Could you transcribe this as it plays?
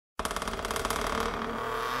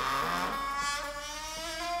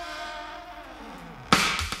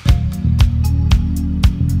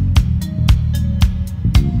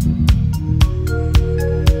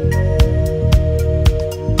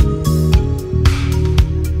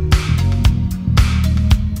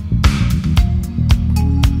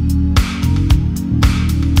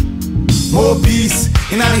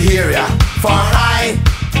the area, far high.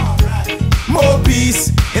 More peace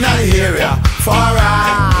in the area, far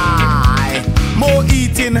high. More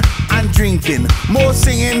eating and drinking, more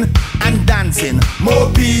singing and dancing. More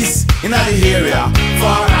peace in the area,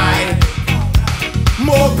 far high.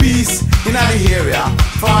 More peace in the area,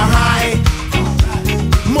 far high.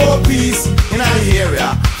 More peace in the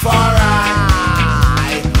area, far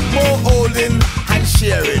high. More holding and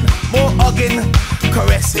sharing, more hugging,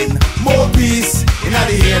 caressing. More peace in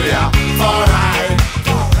the area, far high.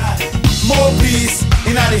 More peace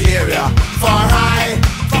in the area, far high.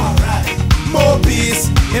 More peace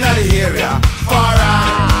in the area, far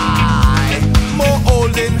high. More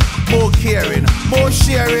holding, more caring, more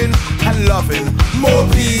sharing and loving. More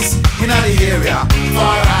peace in the area,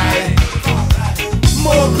 far high.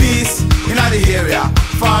 More peace in the area,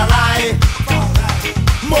 far high.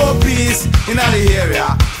 More peace in the area,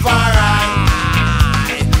 far high.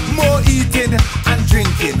 More eating and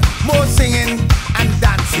drinking, more singing and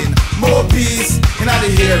dancing. More peace in the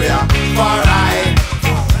area, far high.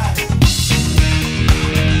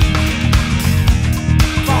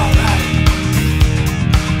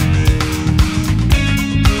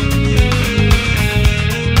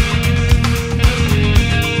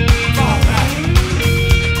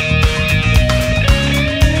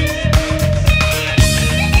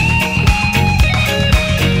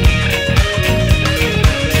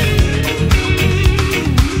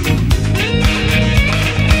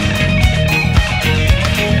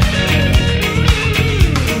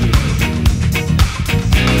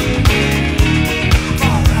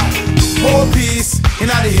 More peace in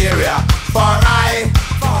the area, far high.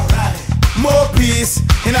 More peace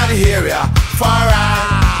in the area, far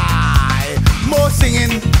high. More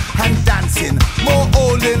singing and dancing, more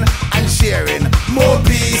holding and sharing. More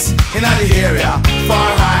peace in the area,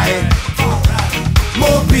 far high.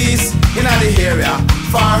 More peace in the area,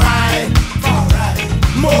 far high.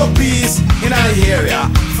 More peace in the area,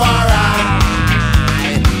 far high.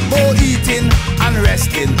 More eating and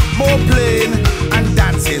resting, more playing and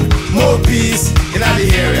dancing. More peace in the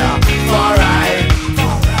area, far high.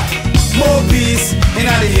 More peace in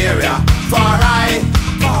the area, far high.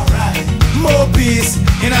 More peace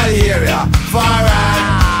in the area, far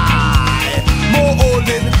high. More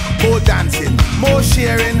holding, more dancing, more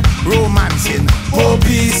sharing, romancing. More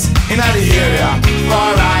peace in the area,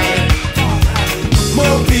 far high.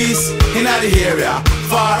 More peace in the area,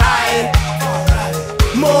 far high.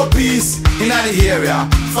 More peace in the area,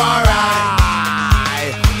 far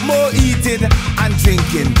high. More eating and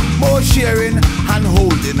drinking, more sharing and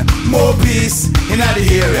holding. More peace in the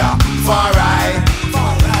area, far high.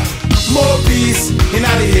 More peace in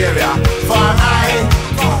the area, far high.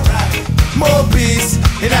 More peace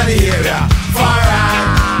in the area, far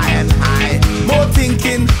high and high. More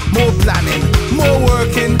thinking, more planning, more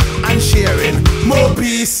working and sharing. More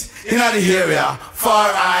peace in the area,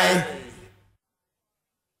 far high.